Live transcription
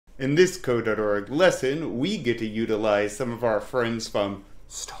In this Code.org lesson, we get to utilize some of our friends from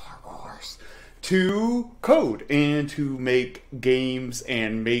Star Wars to code and to make games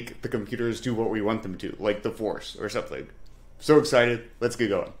and make the computers do what we want them to, like the Force or something. So excited, let's get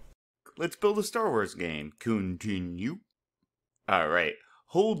going. Let's build a Star Wars game. Continue. Alright,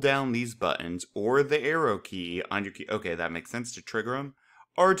 hold down these buttons or the arrow key on your key. Okay, that makes sense to trigger them.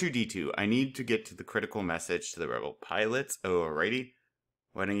 R2-D2, I need to get to the critical message to the Rebel pilots. Alrighty.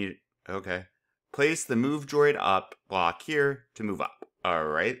 Why don't you... Okay. Place the move droid up block here to move up.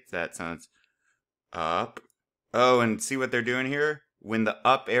 Alright, that sounds... Up. Oh, and see what they're doing here? When the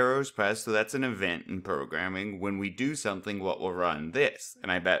up arrow is pressed, so that's an event in programming. When we do something, what will run? This.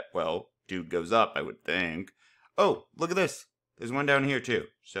 And I bet, well, dude goes up, I would think. Oh, look at this. There's one down here too.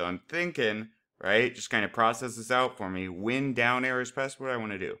 So I'm thinking, right, just kind of process this out for me. When down arrow is pressed, what do I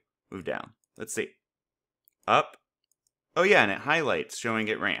want to do? Move down. Let's see. Up. Oh yeah, and it highlights showing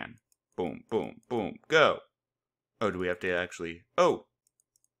it ran. Boom, boom, boom, go. Oh, do we have to actually... Oh,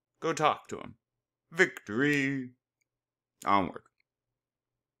 go talk to him. Victory. Onward.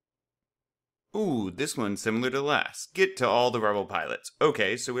 Ooh, this one's similar to the last. Get to all the Rebel pilots.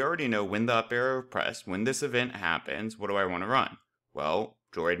 Okay, so we already know when the up arrow pressed, when this event happens, what do I want to run? Well,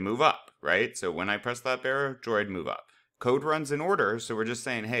 droid move up, right? So when I press the up arrow, droid move up. Code runs in order, so we're just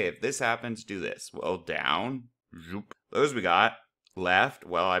saying, hey, if this happens, do this. Well, down, zoop. Those we got. Left,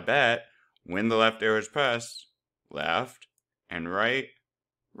 well, I bet when the left arrow is pressed, left, and right,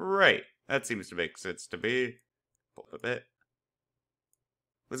 right. That seems to make sense to me. Pull up a bit.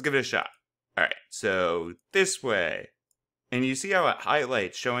 Let's give it a shot. Alright, so this way. And you see how it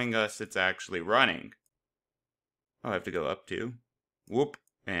highlights showing us it's actually running. Oh, I have to go up too. Whoop,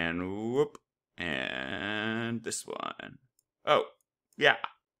 and this one. Oh, yeah.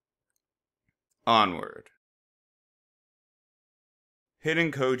 Onward.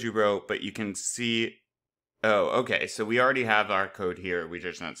 Hidden code you wrote, but you can see... Oh, okay, so we already have our code here, we're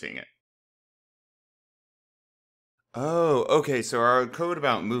just not seeing it. Oh, okay, so our code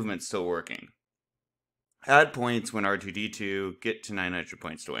about movement's still working. Add points when R2-D2, get to 900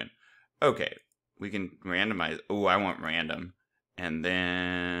 points to win. Okay, we can randomize. Oh, I want random. And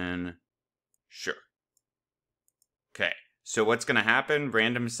then... Sure. Okay, so what's going to happen?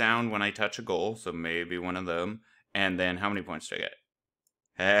 Random sound when I touch a goal, so maybe one of them. And then how many points do I get?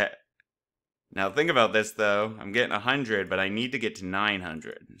 Heh. Now think about this, though. I'm getting 100, but I need to get to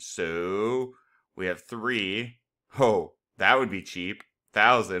 900. So we have 3. Oh, that would be cheap.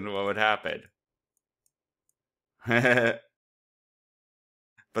 1,000, what would happen? But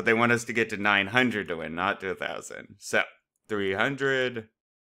they want us to get to 900 to win, not to 1,000. So, 300.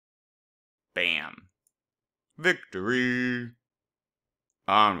 Bam. Victory.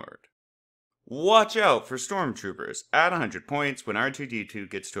 Onward. Watch out for stormtroopers. Add 100 points when R2-D2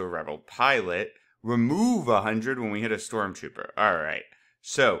 gets to a Rebel pilot. Remove 100 when we hit a stormtrooper. Alright.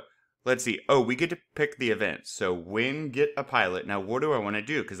 So, let's see. Oh, we get to pick the event. So, when get a pilot. Now, what do I want to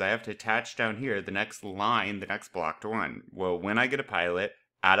do? Because I have to attach down here the next line, the next block to run. Well, when I get a pilot,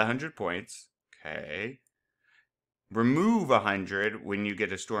 add 100 points. Okay. Remove 100 when you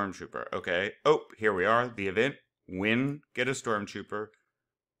get a stormtrooper. Okay. Oh, here we are. The event. When get a stormtrooper.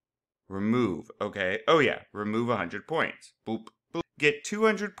 Remove. Okay. Oh, yeah. Remove 100 points. Boop. Boop. Get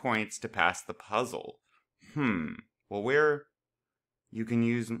 200 points to pass the puzzle. Well, where... You can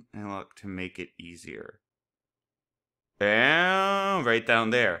use luck to make it easier. Bam! Right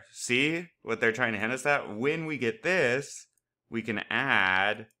down there. See what they're trying to hint us at? When we get this, we can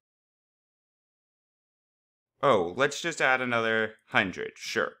add... Oh, let's just add another 100.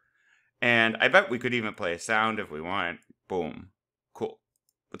 Sure. And I bet we could even play a sound if we want. Boom. Cool.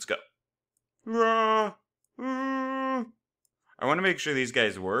 Let's go. I want to make sure these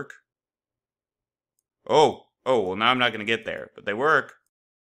guys work. Oh, well now I'm not going to get there, but they work.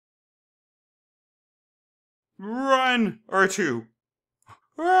 Run! R2.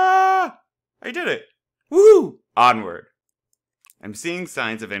 I did it. Woo! Onward. I'm seeing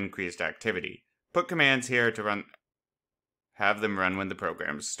signs of increased activity. Put commands here to run. Have them run when the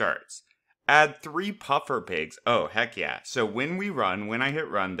program starts. Add 3 puffer pigs. Oh, heck yeah. So when we run, when I hit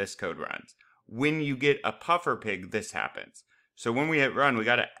run, this code runs. When you get a puffer pig, this happens. So when we hit run, we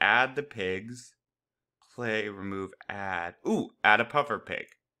got to add the pigs. Play, remove, add. Ooh, add a puffer pig.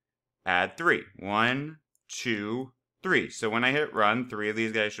 Add 3. 1, 2, 3. So when I hit run, 3 of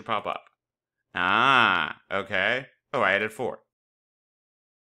these guys should pop up. Ah, okay. Oh, I added 4.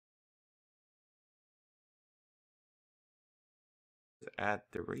 Add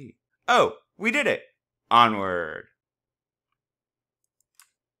 3. Oh, we did it. Onward.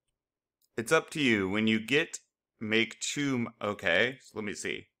 It's up to you. When you get make 2... Okay, so let me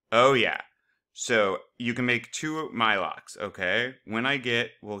see. Oh, yeah. So you can make 2 Mylocks, okay? When I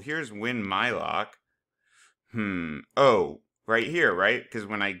get, well, here's win Mylock. Oh, right here, right? Because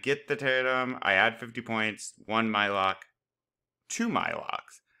when I get the Pterodon, I add 50 points, 1 Mylock, 2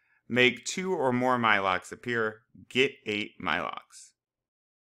 Mylocks. Make 2 or more Mylocks appear, get 8 Mylocks.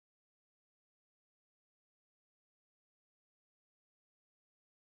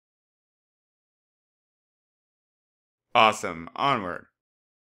 Awesome, onward.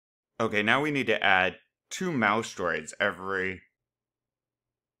 Okay, now we need to add 2 mouse droids every...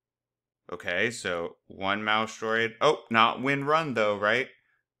 Okay, so 1 mouse droid. Oh, not win run though, right?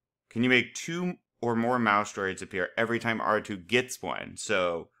 Can you make 2 or more mouse droids appear every time R2 gets one?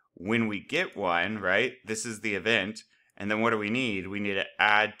 So when we get one, right, this is the event. And then what do we need? We need to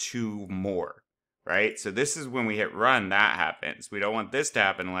add 2 more, right? So this is when we hit run, that happens. We don't want this to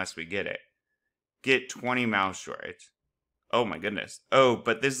happen unless we get it. Get 20 mouse droids. Oh my goodness. Oh,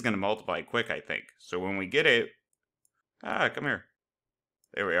 but this is going to multiply quick, I think. So when we get it, come here.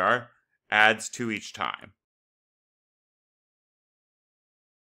 There we are. Adds 2 each time.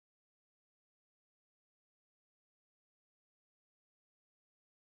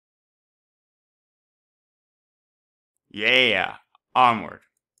 Yeah, onward.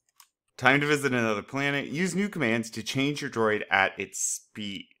 Time to visit another planet. Use new commands to change your droid at its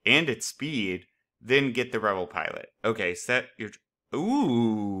speed, then get the rebel pilot. Okay, set your...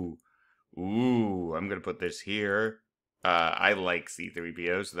 Ooh. Ooh, I'm going to put this here. I like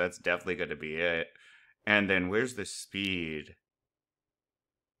C-3PO, so that's definitely going to be it. And then where's the speed?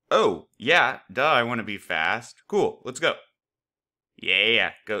 Oh, yeah, duh, I want to be fast. Cool, let's go.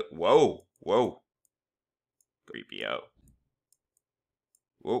 Yeah, go. Whoa, whoa. 3PO.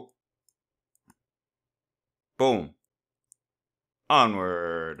 Whoa. Boom.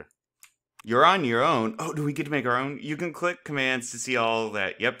 Onward. You're on your own. Oh, do we get to make our own? You can click commands to see all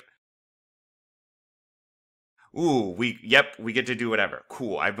that. Yep. Ooh, we get to do whatever.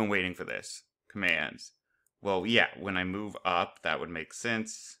 Cool, I've been waiting for this. Commands. Well, yeah, when I move up, that would make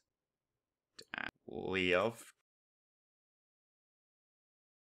sense. Left.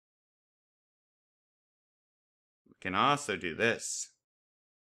 We can also do this.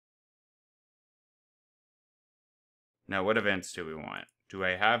 Now, what events do we want? Do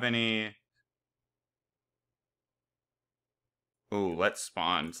I have any? Ooh, let's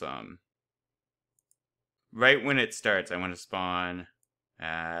spawn some. Right when it starts, I want to spawn.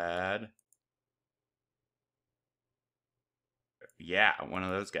 Add. Yeah, one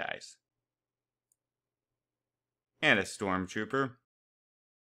of those guys. And a stormtrooper.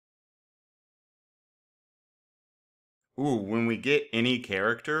 Ooh, when we get any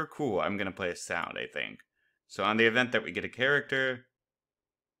character, cool, I'm gonna play a sound, I think. So on the event that we get a character...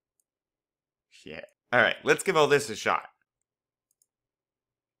 Yeah. Alright, let's give all this a shot.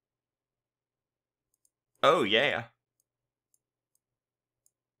 Oh, yeah.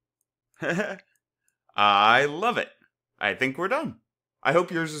 I love it. I think we're done. I hope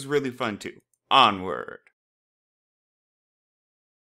yours is really fun too. Onward.